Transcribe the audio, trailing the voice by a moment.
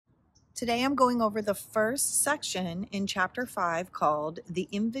Today I'm going over the first section in chapter 5 called The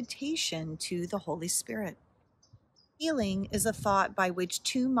Invitation to the Holy Spirit. Healing is a thought by which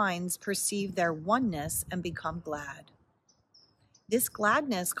two minds perceive their oneness and become glad. This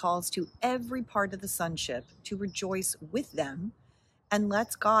gladness calls to every part of the sonship to rejoice with them and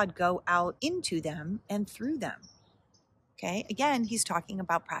lets God go out into them and through them. Okay, again, he's talking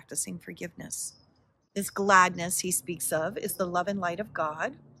about practicing forgiveness. This gladness he speaks of is the love and light of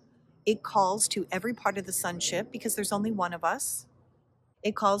God. It calls to every part of the sonship because there's only one of us.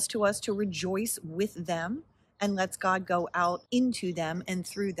 It calls to us to rejoice with them and lets God go out into them and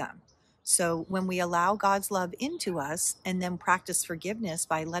through them. So when we allow God's love into us and then practice forgiveness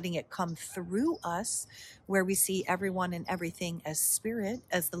by letting it come through us, where we see everyone and everything as spirit,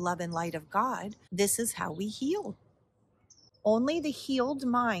 as the love and light of God, this is how we heal. Only the healed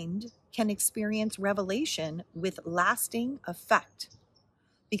mind can experience revelation with lasting effect,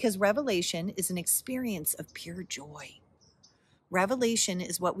 because revelation is an experience of pure joy. Revelation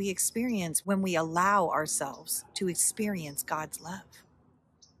is what we experience when we allow ourselves to experience God's love.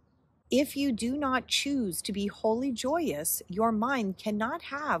 If you do not choose to be wholly joyous, your mind cannot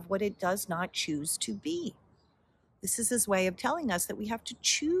have what it does not choose to be. This is his way of telling us that we have to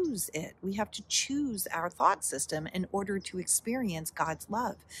choose it. We have to choose our thought system in order to experience God's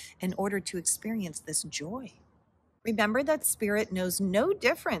love, in order to experience this joy. Remember that spirit knows no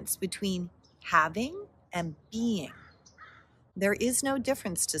difference between having and being. There is no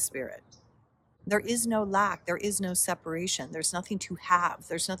difference to spirit. There is no lack. There is no separation. There's nothing to have.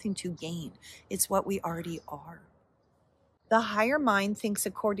 There's nothing to gain. It's what we already are. The higher mind thinks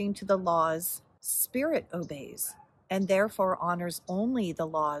according to the laws spirit obeys, and therefore honors only the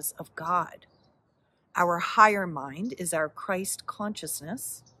laws of God. Our higher mind is our Christ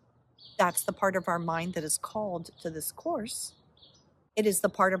consciousness. That's the part of our mind that is called to this course. It is the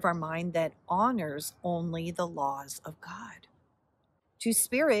part of our mind that honors only the laws of God. To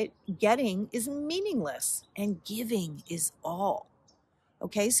spirit, getting is meaningless and giving is all.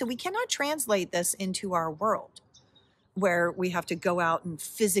 Okay, so we cannot translate this into our world where we have to go out and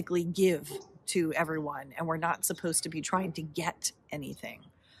physically give to everyone and we're not supposed to be trying to get anything.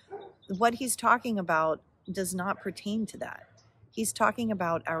 What he's talking about does not pertain to that. He's talking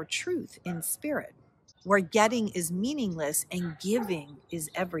about our truth in spirit, where getting is meaningless and giving is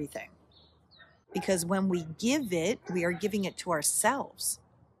everything. Because when we give it, we are giving it to ourselves.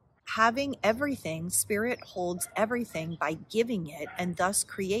 Having everything, spirit holds everything by giving it and thus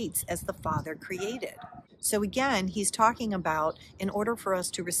creates as the Father created. So again, he's talking about in order for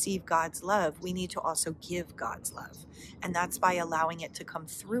us to receive God's love, we need to also give God's love. And that's by allowing it to come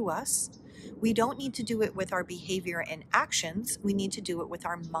through us. We don't need to do it with our behavior and actions. We need to do it with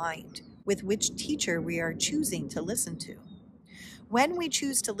our mind, with which teacher we are choosing to listen to. When we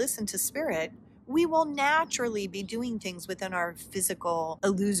choose to listen to spirit, we will naturally be doing things within our physical,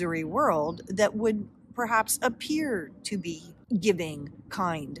 illusory world that would perhaps appear to be giving,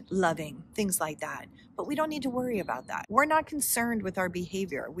 kind, loving, things like that. But we don't need to worry about that. We're not concerned with our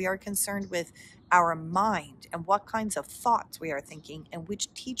behavior. We are concerned with our mind and what kinds of thoughts we are thinking and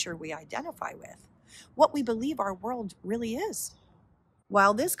which teacher we identify with, what we believe our world really is.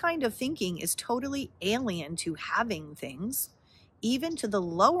 While this kind of thinking is totally alien to having things, even to the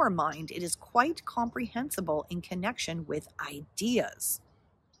lower mind, it is quite comprehensible in connection with ideas.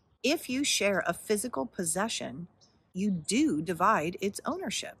 If you share a physical possession, you do divide its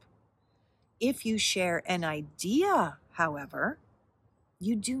ownership. If you share an idea, however,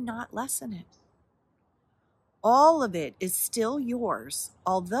 you do not lessen it. All of it is still yours,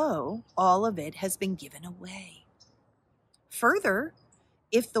 although all of it has been given away. Further,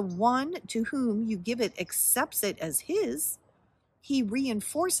 if the one to whom you give it accepts it as his, he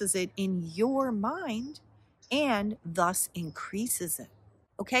reinforces it in your mind and thus increases it.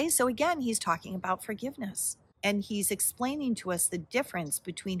 Okay, so again, he's talking about forgiveness. And he's explaining to us the difference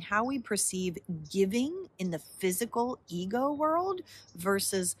between how we perceive giving in the physical ego world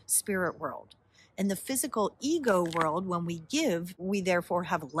versus spirit world. In the physical ego world, when we give, we therefore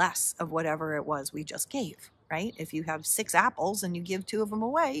have less of whatever it was we just gave. Right? If you have 6 apples and you give 2 of them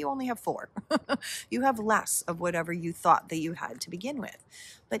away, you only have 4. You have less of whatever you thought that you had to begin with.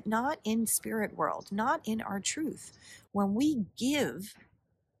 But not in spirit world, not in our truth. When we give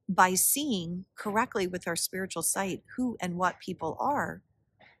by seeing correctly with our spiritual sight who and what people are,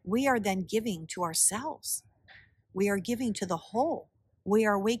 we are then giving to ourselves. We are giving to the whole. We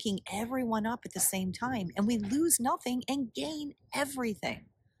are waking everyone up at the same time, and we lose nothing and gain everything.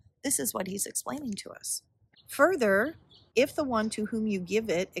 This is what he's explaining to us. Further, If the one to whom you give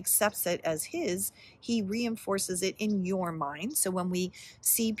it accepts it as his, he reinforces it in your mind. So when we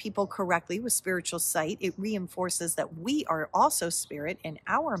see people correctly with spiritual sight, it reinforces that we are also spirit in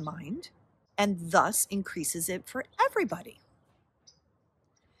our mind, and thus increases it for everybody.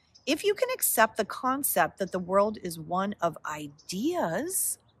 If you can accept the concept that the world is one of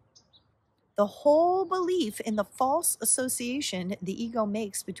ideas, the whole belief in the false association the ego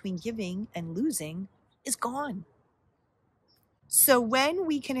makes between giving and losing is gone. So when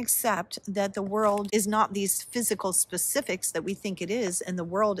we can accept that the world is not these physical specifics that we think it is, and the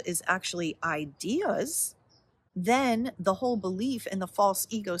world is actually ideas, then the whole belief in the false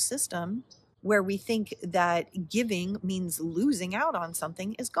ego system, where we think that giving means losing out on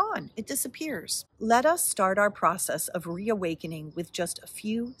something, is gone. It disappears. Let us start our process of reawakening with just a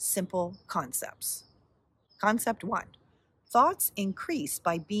few simple concepts. Concept 1, thoughts increase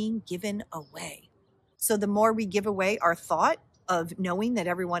by being given away. So the more we give away our thought of knowing that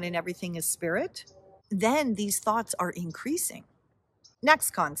everyone and everything is spirit, then these thoughts are increasing.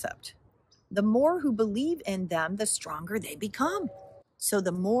 Next concept, the more who believe in them, the stronger they become. So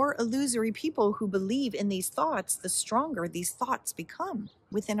the more illusory people who believe in these thoughts, the stronger these thoughts become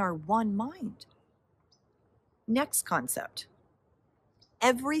within our one mind. Next concept,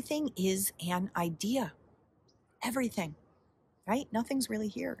 everything is an idea. Everything. Right? Nothing's really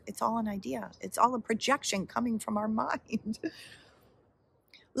here. It's all an idea. It's all a projection coming from our mind.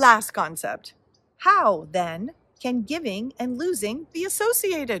 Last concept. How, then, can giving and losing be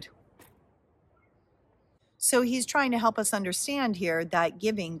associated? So he's trying to help us understand here that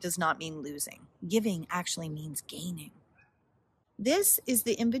giving does not mean losing. Giving actually means gaining. This is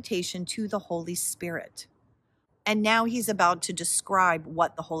the invitation to the Holy Spirit. And now he's about to describe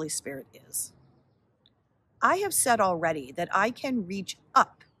what the Holy Spirit is. I have said already that I can reach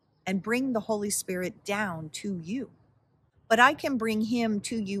up and bring the Holy Spirit down to you, but I can bring him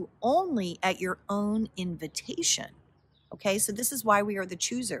to you only at your own invitation. Okay, so this is why we are the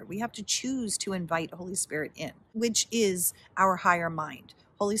chooser. We have to choose to invite Holy Spirit in, which is our higher mind.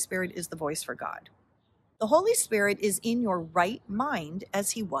 Holy Spirit is the voice for God. The Holy Spirit is in your right mind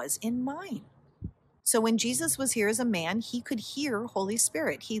as he was in mine. So when Jesus was here as a man, he could hear Holy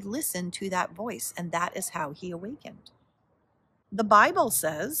Spirit. He listened to that voice, and that is how he awakened. The Bible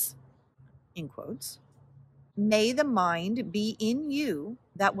says, in quotes, may the mind be in you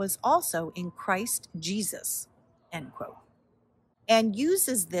that was also in Christ Jesus, end quote, and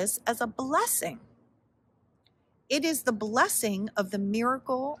uses this as a blessing. It is the blessing of the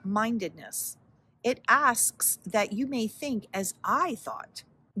miracle mindedness. It asks that you may think as I thought,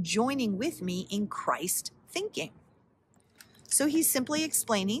 joining with me in Christ thinking. So he's simply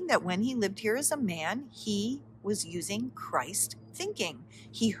explaining that when he lived here as a man, he was using Christ thinking.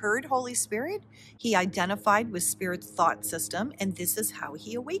 He heard Holy Spirit, he identified with Spirit's thought system, and this is how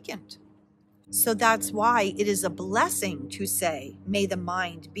he awakened. So that's why it is a blessing to say, may the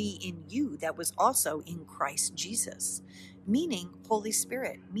mind be in you that was also in Christ Jesus, meaning Holy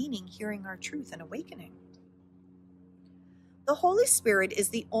Spirit, meaning hearing our truth and awakening. The Holy Spirit is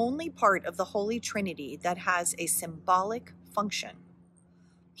the only part of the Holy Trinity that has a symbolic function.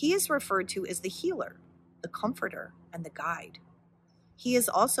 He is referred to as the healer, the comforter, and the guide. He is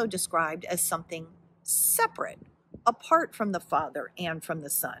also described as something separate, apart from the Father and from the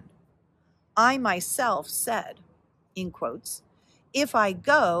Son. I myself said, in quotes, if I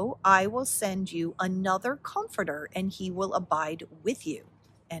go, I will send you another comforter, and he will abide with you,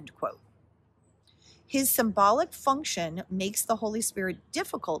 end quote. His symbolic function makes the Holy Spirit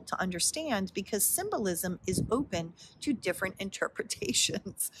difficult to understand because symbolism is open to different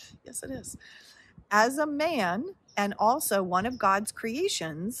interpretations. Yes, it is. As a man and also one of God's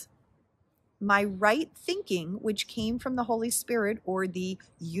creations, my right thinking, which came from the Holy Spirit or the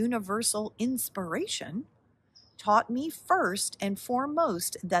universal inspiration, taught me first and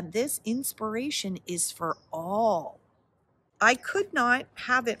foremost that this inspiration is for all. I could not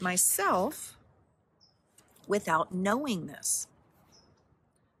have it myself without knowing this.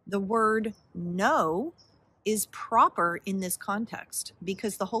 The word know is proper in this context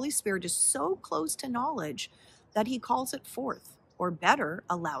because the Holy Spirit is so close to knowledge that he calls it forth, or better,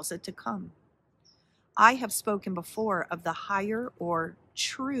 allows it to come. I have spoken before of the higher or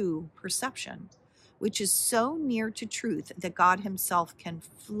true perception, which is so near to truth that God himself can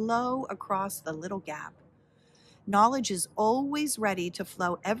flow across the little gap. Knowledge is always ready to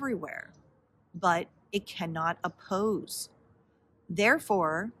flow everywhere, but it cannot oppose.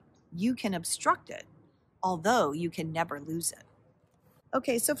 Therefore, you can obstruct it, although you can never lose it.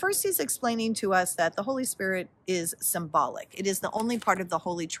 Okay, so first he's explaining to us that the Holy Spirit is symbolic. It is the only part of the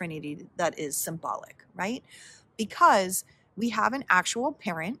Holy Trinity that is symbolic, right? because we have an actual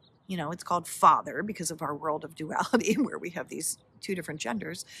parent. It's called father because of our world of duality where we have these two different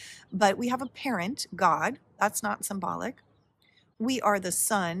genders. But we have a parent, God. That's not symbolic. We are the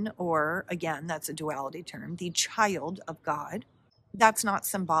son, or again, that's a duality term, the child of God. That's not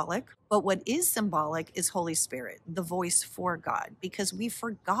symbolic. But what is symbolic is Holy Spirit, the voice for God, because we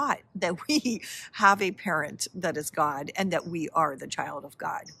forgot that we have a parent that is God and that we are the child of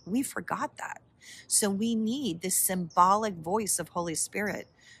God. We forgot that. So we need this symbolic voice of Holy Spirit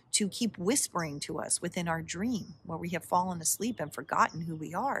to keep whispering to us within our dream where we have fallen asleep and forgotten who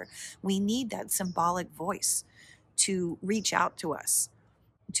we are. We need that symbolic voice to reach out to us,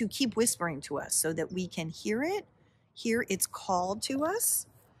 to keep whispering to us so that we can hear it, hear its call to us.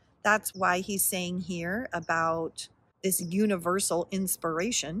 That's why he's saying here about this universal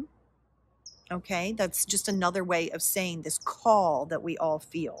inspiration. Okay, that's just another way of saying this call that we all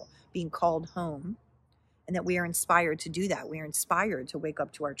feel, being called home, and that we are inspired to do that. We are inspired to wake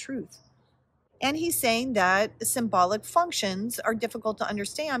up to our truth. And he's saying that symbolic functions are difficult to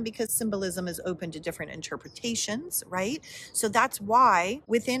understand because symbolism is open to different interpretations, right? So that's why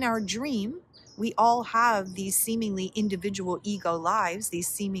within our dream, we all have these seemingly individual ego lives, these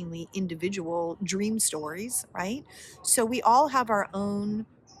seemingly individual dream stories, right? So we all have our own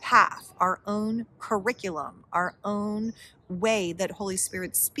path, our own curriculum, our own way that Holy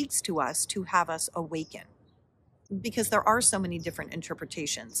Spirit speaks to us to have us awaken. Because there are so many different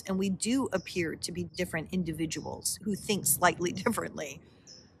interpretations, and we do appear to be different individuals who think slightly differently.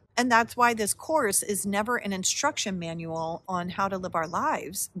 And that's why this course is never an instruction manual on how to live our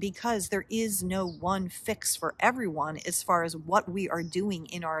lives, because there is no one fix for everyone as far as what we are doing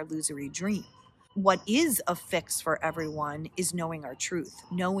in our illusory dream. What is a fix for everyone is knowing our truth,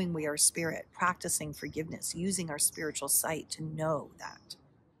 knowing we are spirit, practicing forgiveness, using our spiritual sight to know that.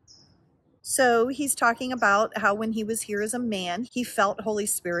 So he's talking about how when he was here as a man, he felt Holy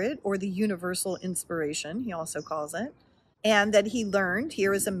Spirit, or the universal inspiration, he also calls it. And that he learned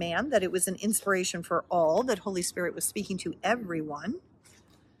here as a man that it was an inspiration for all, that Holy Spirit was speaking to everyone.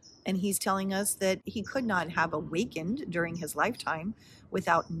 And he's telling us that he could not have awakened during his lifetime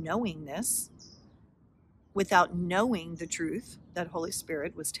without knowing this, without knowing the truth that Holy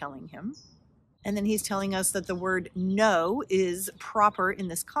Spirit was telling him. And then he's telling us that the word know is proper in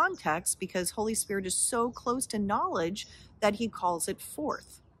this context because Holy Spirit is so close to knowledge that he calls it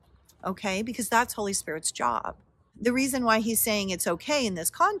forth. Okay? Because that's Holy Spirit's job. The reason why he's saying it's okay in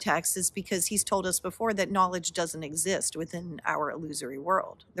this context is because he's told us before that knowledge doesn't exist within our illusory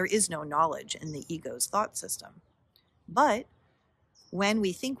world. There is no knowledge in the ego's thought system. But when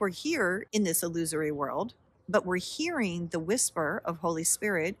we think we're here in this illusory world, but we're hearing the whisper of Holy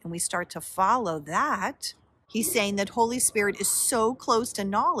Spirit and we start to follow that, he's saying that Holy Spirit is so close to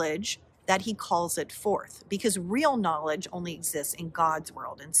knowledge that he calls it forth, because real knowledge only exists in God's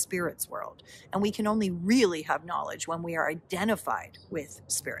world, in Spirit's world. And we can only really have knowledge when we are identified with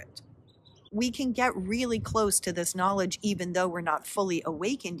Spirit. We can get really close to this knowledge even though we're not fully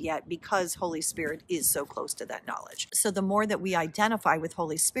awakened yet, because Holy Spirit is so close to that knowledge. So the more that we identify with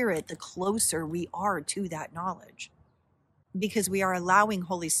Holy Spirit, the closer we are to that knowledge, because we are allowing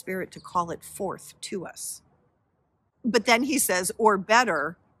Holy Spirit to call it forth to us. But then he says, or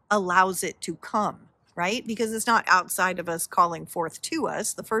better, allows it to come, right? Because it's not outside of us calling forth to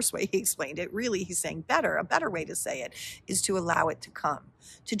us. The first way he explained it, really, he's saying better. A better way to say it is to allow it to come,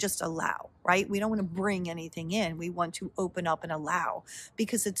 to just allow, right? We don't want to bring anything in. We want to open up and allow,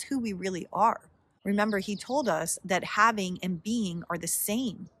 because it's who we really are. Remember, he told us that having and being are the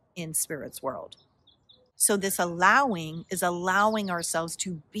same in Spirit's world. So this allowing is allowing ourselves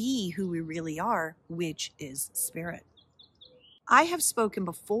to be who we really are, which is Spirit. I have spoken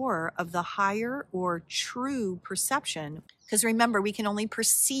before of the higher or true perception, because remember, we can only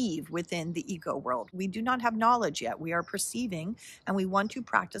perceive within the ego world. We do not have knowledge yet. We are perceiving, and we want to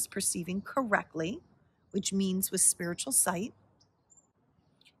practice perceiving correctly, which means with spiritual sight.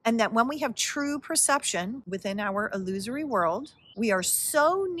 And that when we have true perception within our illusory world, we are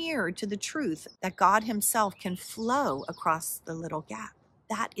so near to the truth that God himself can flow across the little gap.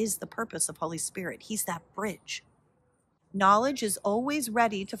 That is the purpose of Holy Spirit. He's that bridge. Knowledge is always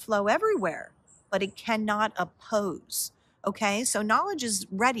ready to flow everywhere, but it cannot oppose. Okay, so knowledge is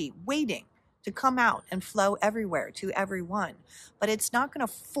ready, waiting to come out and flow everywhere to everyone, but it's not going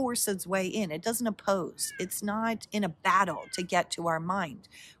to force its way in. It doesn't oppose. It's not in a battle to get to our mind.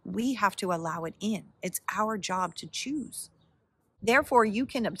 We have to allow it in. It's our job to choose. Therefore, you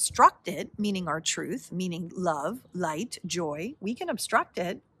can obstruct it, meaning our truth, meaning love, light, joy. We can obstruct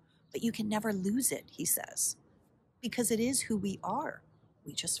it, but you can never lose it, he says. Because it is who we are.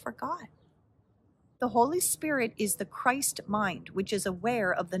 We just forgot. The Holy Spirit is the Christ mind, which is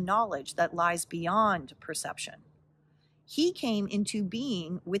aware of the knowledge that lies beyond perception. He came into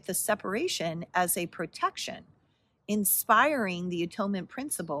being with the separation as a protection, inspiring the atonement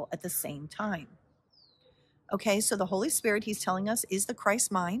principle at the same time. Okay, so the Holy Spirit, he's telling us, is the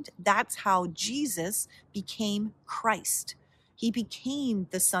Christ mind. That's how Jesus became Christ. He became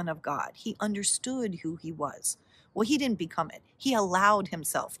the Son of God. He understood who he was. Well, he didn't become it. He allowed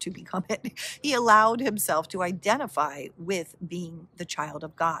himself to become it. He allowed himself to identify with being the child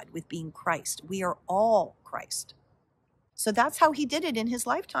of God, with being Christ. We are all Christ. So that's how he did it in his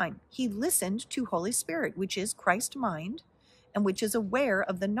lifetime. He listened to Holy Spirit, which is Christ mind, and which is aware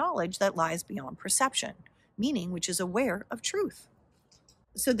of the knowledge that lies beyond perception, meaning which is aware of truth.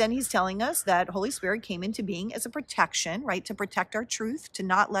 So then he's telling us that Holy Spirit came into being as a protection, right? To protect our truth, to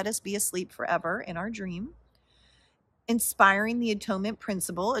not let us be asleep forever in our dream. Inspiring the atonement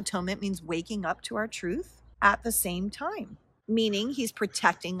principle. Atonement means waking up to our truth at the same time, meaning he's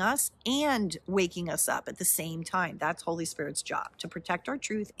protecting us and waking us up at the same time. That's Holy Spirit's job, to protect our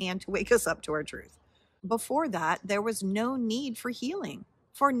truth and to wake us up to our truth. Before that, there was no need for healing,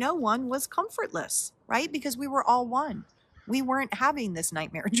 for no one was comfortless, right? Because we were all one. We weren't having this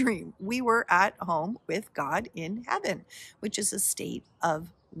nightmare dream. We were at home with God in heaven, which is a state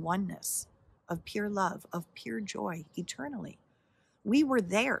of oneness, of pure love, of pure joy eternally. We were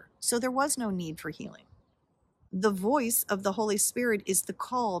there, so there was no need for healing. The voice of the Holy Spirit is the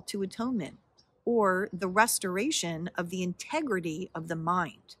call to atonement, or the restoration of the integrity of the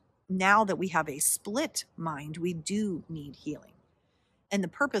mind. Now that we have a split mind, we do need healing. And the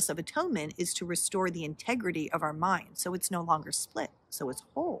purpose of atonement is to restore the integrity of our mind, so it's no longer split, so it's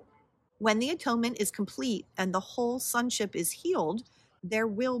whole. When the atonement is complete and the whole sonship is healed, there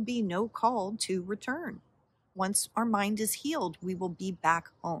will be no call to return. Once our mind is healed, we will be back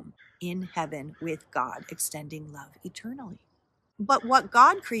home in heaven with God, extending love eternally. But what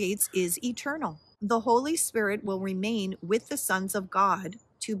God creates is eternal. The Holy Spirit will remain with the sons of God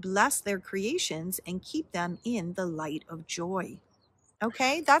to bless their creations and keep them in the light of joy.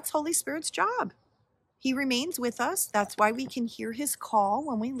 Okay, that's Holy Spirit's job. He remains with us. That's why we can hear his call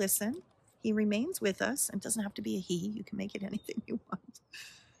when we listen. He remains with us. It doesn't have to be a he. You can make it anything you want.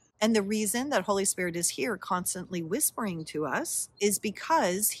 And the reason that Holy Spirit is here constantly whispering to us is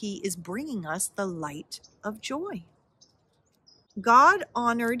because he is bringing us the light of joy. God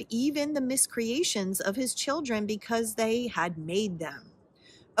honored even the miscreations of his children because they had made them.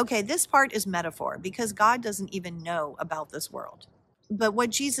 Okay, this part is metaphor because God doesn't even know about this world. But what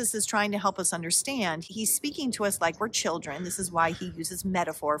Jesus is trying to help us understand, he's speaking to us like we're children. This is why he uses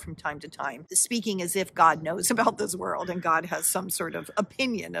metaphor from time to time, speaking as if God knows about this world and God has some sort of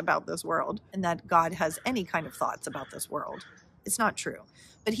opinion about this world and that God has any kind of thoughts about this world. It's not true.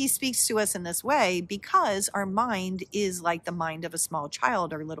 But he speaks to us in this way because our mind is like the mind of a small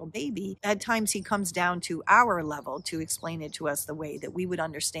child or little baby. At times he comes down to our level to explain it to us the way that we would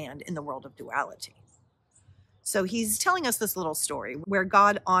understand in the world of duality. So he's telling us this little story where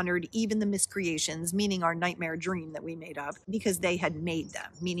God honored even the miscreations, meaning our nightmare dream that we made up, because they had made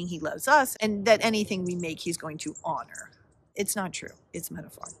them, meaning he loves us, and that anything we make, he's going to honor. It's not true. It's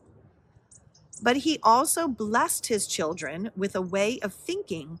metaphor. But he also blessed his children with a way of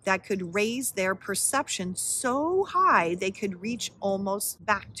thinking that could raise their perception so high they could reach almost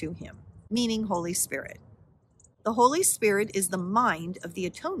back to him, meaning Holy Spirit. The Holy Spirit is the mind of the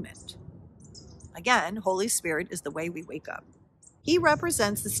atonement. Again, Holy Spirit is the way we wake up. He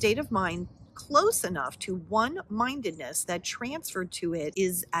represents the state of mind close enough to one-mindedness that transfer to it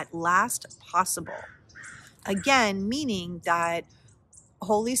is at last possible. Again, meaning that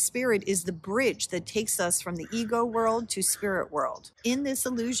Holy Spirit is the bridge that takes us from the ego world to spirit world. In this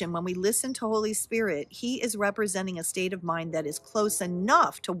illusion, when we listen to Holy Spirit, he is representing a state of mind that is close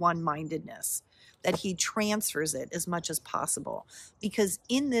enough to one-mindedness that he transfers it as much as possible. Because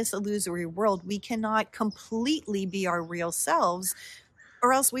in this illusory world, we cannot completely be our real selves,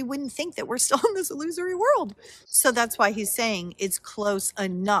 or else we wouldn't think that we're still in this illusory world. So that's why he's saying it's close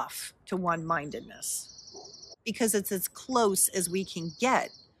enough to one-mindedness, because it's as close as we can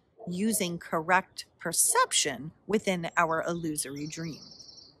get using correct perception within our illusory dream.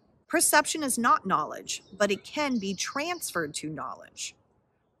 Perception is not knowledge, but it can be transferred to knowledge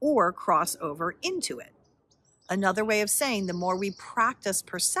or cross over into it. Another way of saying the more we practice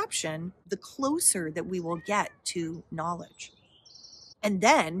perception, the closer that we will get to knowledge. And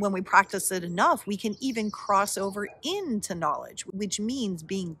then when we practice it enough, we can even cross over into knowledge, which means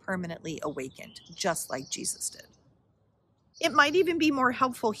being permanently awakened, just like Jesus did. It might even be more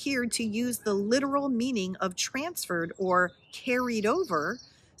helpful here to use the literal meaning of transferred or carried over,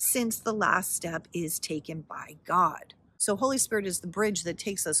 since the last step is taken by God. So Holy Spirit is the bridge that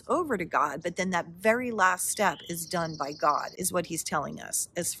takes us over to God, but then that very last step is done by God, is what he's telling us,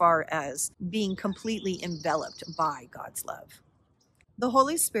 as far as being completely enveloped by God's love. The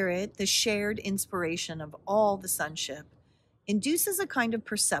Holy Spirit, the shared inspiration of all the sonship, induces a kind of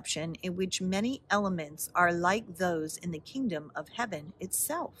perception in which many elements are like those in the kingdom of heaven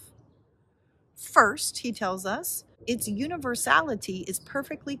itself. First, he tells us, its universality is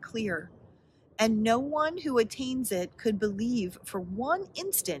perfectly clear, and no one who attains it could believe for one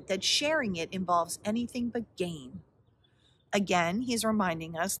instant that sharing it involves anything but gain. Again, he's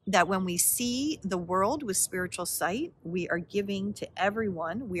reminding us that when we see the world with spiritual sight, we are giving to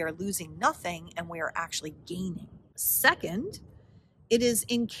everyone, we are losing nothing, and we are actually gaining. Second, it is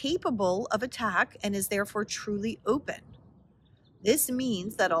incapable of attack and is therefore truly open. This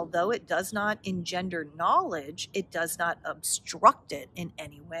means that although it does not engender knowledge, it does not obstruct it in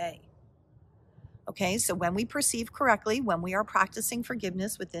any way. Okay, so when we perceive correctly, when we are practicing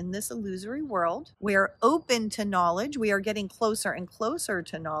forgiveness within this illusory world, we are open to knowledge, we are getting closer and closer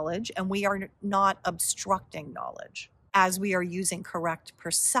to knowledge, and we are not obstructing knowledge as we are using correct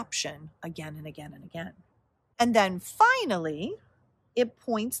perception again and again and again. And then finally, it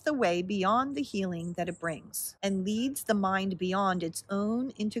points the way beyond the healing that it brings and leads the mind beyond its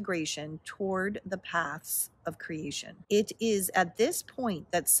own integration toward the paths of creation. It is at this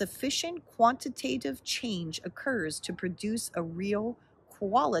point that sufficient quantitative change occurs to produce a real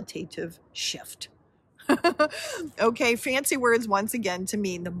qualitative shift. Okay, fancy words once again to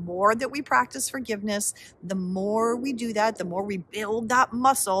mean the more that we practice forgiveness, the more we do that, the more we build that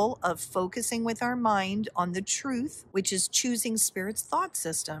muscle of focusing with our mind on the truth, which is choosing Spirit's thought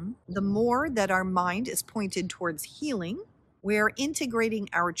system, the more that our mind is pointed towards healing. We're integrating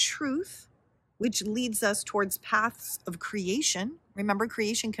our truth, which leads us towards paths of creation. Remember,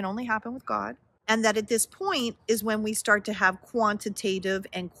 creation can only happen with God. And that at this point is when we start to have quantitative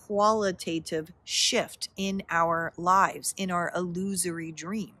and qualitative shift in our lives, in our illusory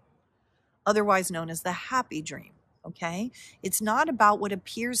dream, otherwise known as the happy dream, okay? It's not about what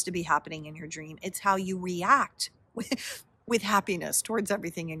appears to be happening in your dream. It's how you react with happiness towards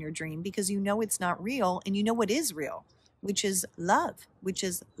everything in your dream, because you know it's not real and you know what is real, which is love, which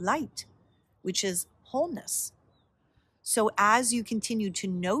is light, which is wholeness. So as you continue to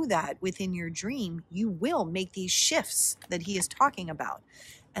know that within your dream, you will make these shifts that he is talking about.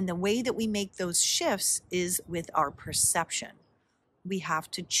 And the way that we make those shifts is with our perception. We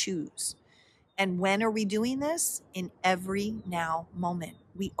have to choose. And when are we doing this? In every now moment.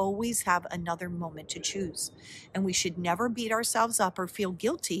 We always have another moment to choose. And we should never beat ourselves up or feel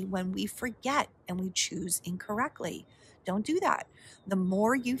guilty when we forget and we choose incorrectly. Don't do that. The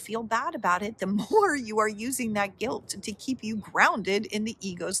more you feel bad about it, the more you are using that guilt to keep you grounded in the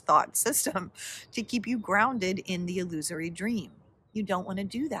ego's thought system, to keep you grounded in the illusory dream. You don't want to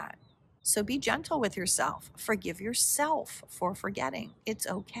do that. So be gentle with yourself. Forgive yourself for forgetting. It's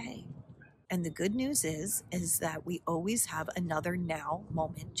okay. And the good news is that we always have another now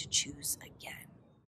moment to choose again.